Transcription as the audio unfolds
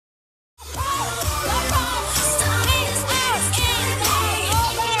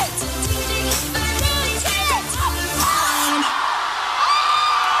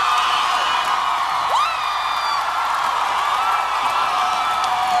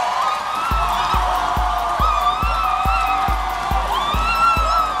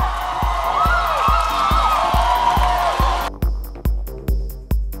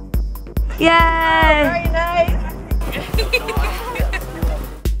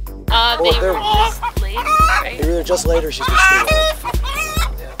they were just late, right? They're either just late or she's been staying home.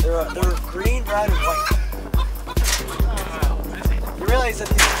 Yeah, they're green, red, and white. You realize that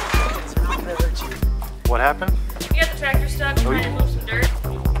these kids are really going to hurt you. What happened? We got the tractor stuck trying to move some dirt.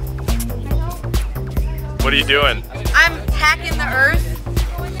 What are you doing? I'm hacking the earth.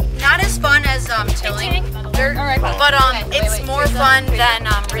 Not as fun as tilling dirt, but it's more fun than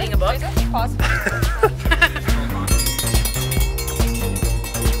reading a book.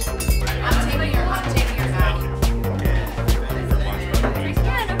 I'm taking your bag.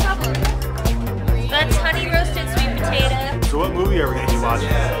 Yeah, no problem. That's honey roasted sweet potato. So what movie are we going to be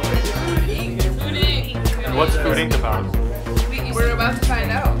watching? And what's Food Inc. about? We're about to find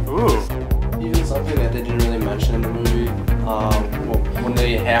out. Ooh. Even something that they didn't really mention in the movie, when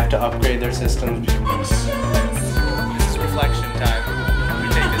they have to upgrade their systems. It's reflection time. We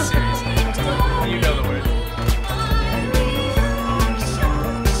take this seriously. You know the word.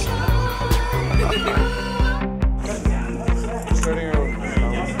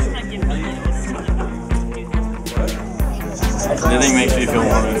 Nothing makes me feel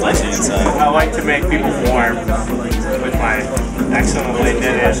warm and fuzzy inside. I like to make people warm with my excellently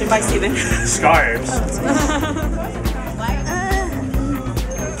knitted scarves.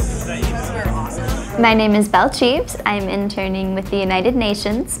 My name is Belle Cheeves. I'm interning with the United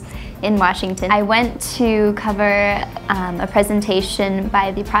Nations in Washington. I went to cover a presentation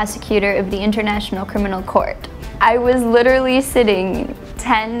by the prosecutor of the International Criminal Court. I was literally sitting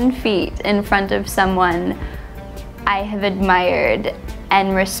 10 feet in front of someone I have admired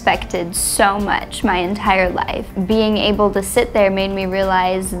and respected so much my entire life. Being able to sit there made me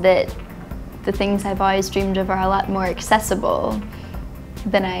realize that the things I've always dreamed of are a lot more accessible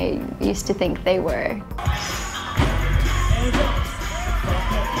than I used to think they were.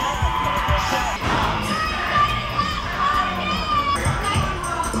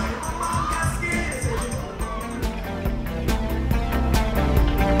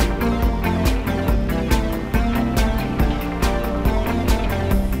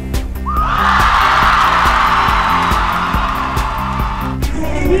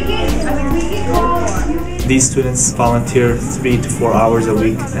 These students volunteer 3 to 4 hours a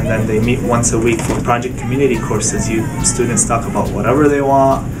week, and then they meet once a week for project community courses. Students talk about whatever they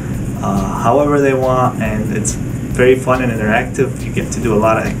want, however they want, and it's very fun and interactive. You get to do a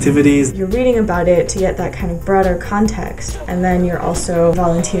lot of activities. You're reading about it to get that kind of broader context, and then you're also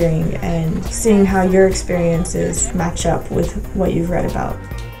volunteering and seeing how your experiences match up with what you've read about.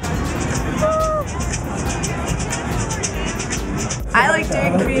 I like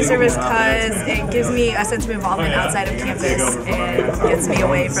doing community service because it gives me a sense of involvement outside of campus and gets me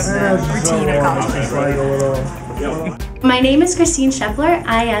away from the routine of college life. My name is Christine Scheffler.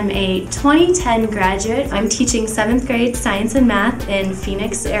 I am a 2010 graduate. I'm teaching 7th grade science and math in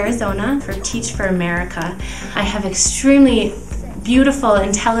Phoenix, Arizona for Teach for America. I have extremely beautiful,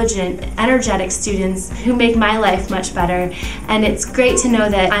 intelligent, energetic students who make my life much better, and it's great to know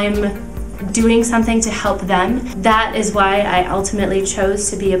that I'm doing something to help them. That is why I ultimately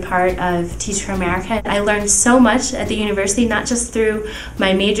chose to be a part of Teach for America. I learned so much at the university, not just through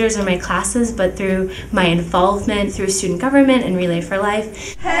my majors or my classes, but through my involvement through student government and Relay for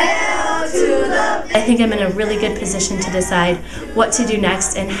Life. Hail to the... I think I'm in a really good position to decide what to do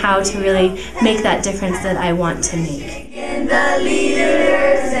next and how to really make that difference that I want to make. In the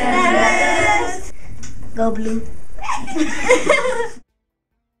leaders and best. Go Blue.